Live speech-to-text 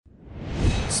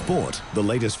Sport, the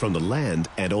latest from the land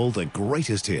and all the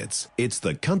greatest hits. It's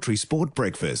the Country Sport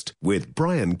Breakfast with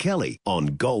Brian Kelly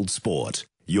on Gold Sport,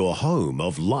 your home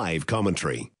of live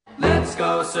commentary. Let's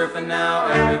go surfing now,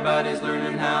 everybody's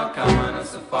learning how. Come on a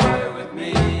safari with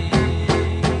me.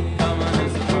 Come on a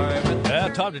safari with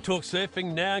me. Time to talk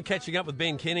surfing now. Catching up with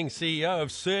Ben Kennings, CEO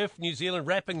of Surf New Zealand,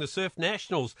 wrapping the Surf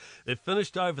Nationals that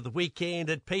finished over the weekend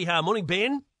at Piha. Morning,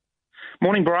 Ben.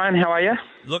 Morning, Brian. How are you?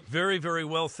 Look, very, very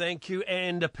well, thank you.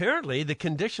 And apparently the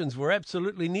conditions were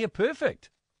absolutely near perfect.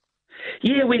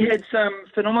 Yeah, we had some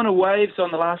phenomenal waves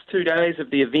on the last 2 days of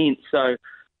the event, so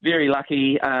very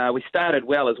lucky. We started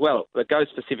well as well. It goes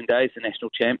for 7 days, the National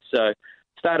Champs, so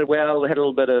started well, had a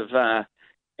little bit of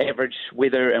average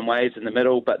weather and waves in the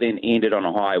middle, but then ended on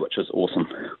a high, which was awesome.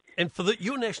 And for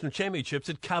your National Championships,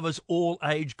 it covers all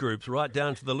age groups, right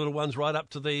down to the little ones, right up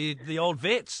to the old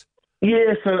vets.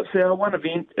 Yeah, so it's our one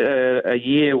event a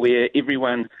year where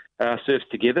everyone surfs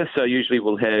together. So usually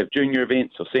we'll have junior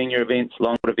events or senior events,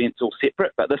 longer events all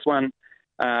separate. But this one,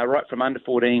 right from under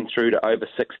 14 through to over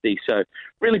 60. So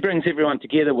really brings everyone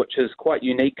together, which is quite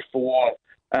unique for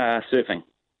surfing.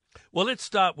 Well, let's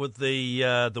start with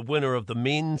the winner of the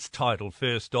men's title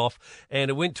first off, and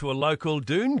it went to a local,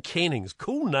 Kennings.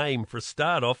 Cool name for a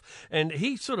start off, and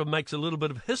he sort of makes a little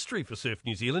bit of history for Surf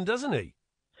New Zealand, doesn't he?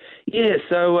 Yeah,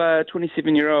 so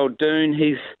 27-year-old Doon,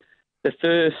 he's the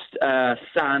first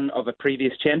son of a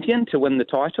previous champion to win the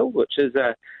title, which is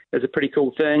a pretty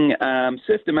cool thing.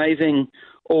 Surfed amazing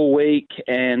all week,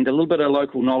 and a little bit of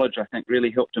local knowledge, I think,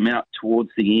 really helped him out towards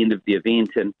the end of the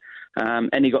event,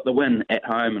 and he got the win at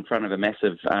home in front of a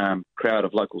massive crowd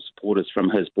of local supporters from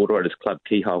his boardriders club,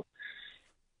 Keyhole.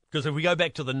 Because if we go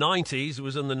back to the 90s, it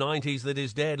was in the 90s that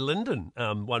his dad, Lyndon,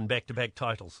 won back-to-back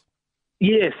titles.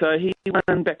 Yeah, so he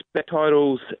won back-to-back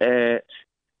titles at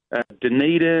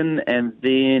Dunedin and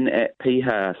then at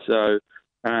Piha. So,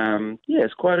 yeah,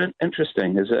 it's quite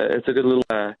interesting. It's a good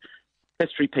little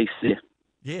history piece there.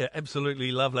 Yeah,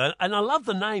 absolutely lovely. And I love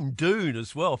the name Doon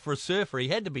as well for a surfer. He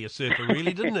had to be a surfer,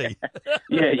 really, didn't he?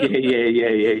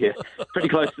 Yeah. Pretty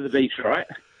close to the beach, right?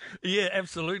 Yeah,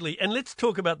 absolutely. And let's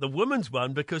talk about the women's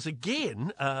one because,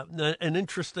 again, an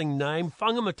interesting name.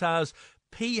 Whangamata's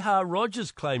Piha Rogers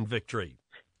claimed victory.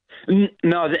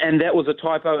 No, and that was a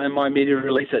typo in my media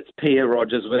release. It's Pia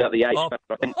Rogers without the H, but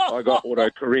I think I got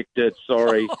auto-corrected.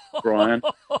 Sorry, Brian.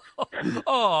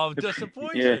 Oh, I'm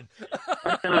disappointed.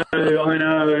 Yeah. I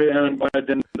know, and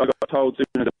I got told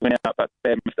soon as it went out, but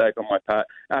bad mistake on my part.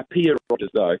 Pia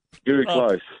Rogers, though, very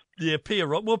close. Yeah, Pia,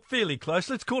 well, fairly close.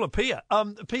 Let's call it Pia.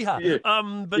 Piha.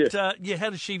 Yeah. How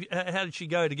did she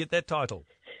go to get that title?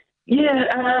 Yeah,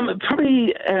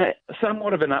 probably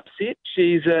somewhat of an upset.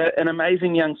 She's an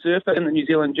amazing young surfer in the New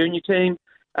Zealand junior team,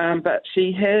 but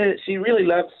she really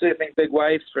loves surfing big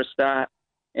waves for a start.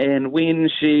 And when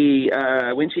she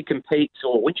competes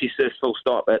or when she surfs full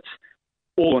stop, it's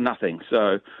all or nothing.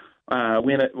 So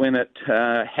when it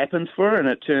happens for her and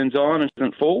it turns on and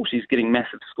doesn't fall, she's getting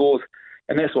massive scores.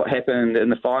 And that's what happened in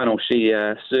the final. She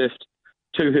surfed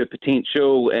to her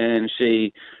potential, and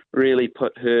she really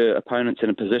put her opponents in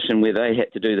a position where they had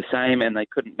to do the same and they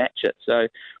couldn't match it. So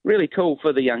really cool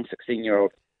for the young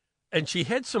 16-year-old. And she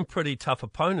had some pretty tough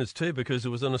opponents too, because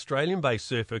there was an Australian-based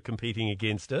surfer competing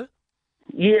against her.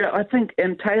 Yeah, I think,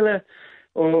 and Taylor,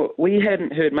 we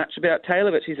hadn't heard much about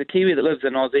Taylor, but she's a Kiwi that lives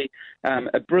in Aussie,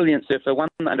 a brilliant surfer, won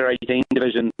the under-18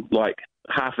 division like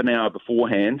half an hour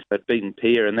beforehand, but beaten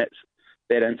Pia, and that's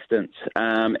that instance.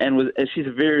 She's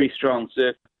a very strong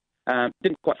surfer.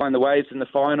 Didn't quite find the waves in the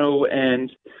final,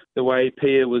 and the way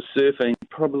Pia was surfing,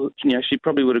 she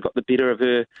probably would have got the better of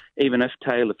her, even if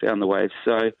Taylor found the waves.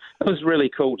 So it was really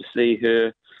cool to see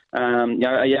her,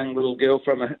 a young little girl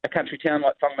from a country town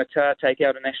like Whangamata take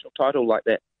out a national title like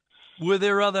that. Were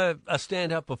there other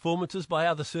standout performances by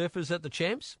other surfers at the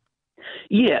champs?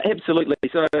 Yeah, absolutely.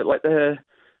 So, like the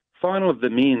final of the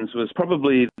men's was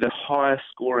probably the highest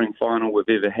scoring final we've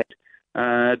ever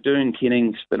had. Doon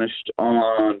Kennings finished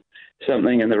on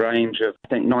something in the range of, I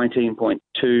think,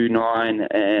 19.29,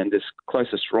 and his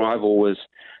closest rival was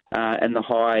in the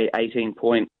high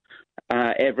 18-point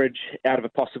average out of a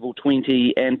possible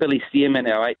 20. And Billy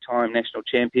Stearman, our 8-time national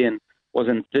champion, was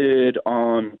in third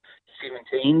on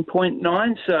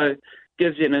 17.9. So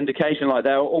gives you an indication like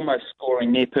they were almost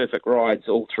scoring near perfect rides,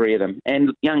 all three of them.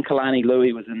 And young Kalani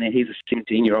Louis was in there. He's a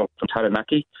 17-year-old from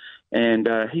Taranaki, and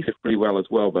he did pretty well as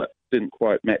well, but didn't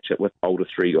quite match it with older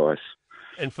three guys.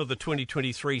 And for the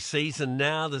 2023 season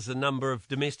now, there's a number of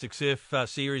domestic surf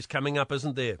series coming up,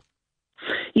 isn't there?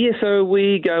 Yeah, so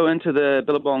we go into the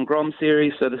Billabong Grom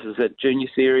series. So this is a junior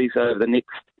series over the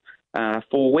next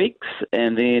 4 weeks,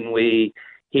 and then we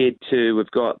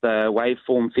we've got the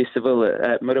Waveform Festival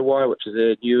at Muriwai, which is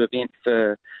a new event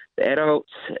for the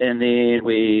adults, and then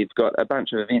we've got a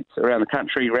bunch of events around the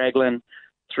country, Raglan,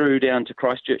 through down to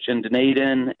Christchurch and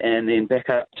Dunedin, and then back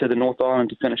up to the North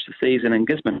Island to finish the season in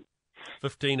Gisborne.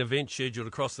 15 events scheduled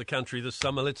across the country this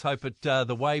summer. Let's hope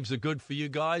the waves are good for you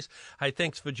guys. Hey,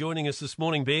 thanks for joining us this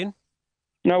morning, Ben.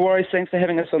 No worries. Thanks for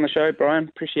having us on the show, Brian.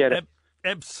 Appreciate it.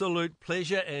 Absolute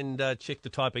pleasure, and check the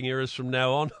typing errors from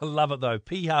now on. I love it, though.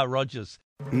 P.R. Rogers.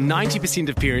 90%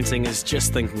 of parenting is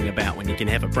just thinking about when you can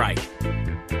have a break.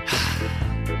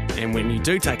 And when you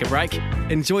do take a break,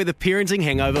 enjoy the Parenting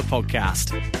Hangover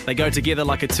podcast. They go together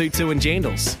like a tutu and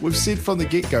jandals. We've said from the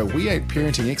get-go, we ain't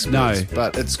parenting experts,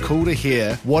 but it's cool to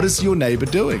hear, what is your neighbour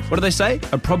doing? What do they say?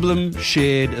 A problem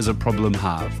shared is a problem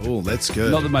halved. Oh, that's good.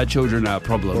 Not that my children are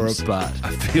problems, but I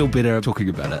feel better talking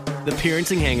about it. The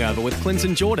Parenting Hangover with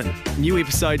Clinton Jordan. New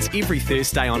episodes every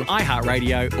Thursday on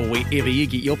iHeartRadio or wherever you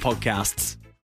get your podcasts.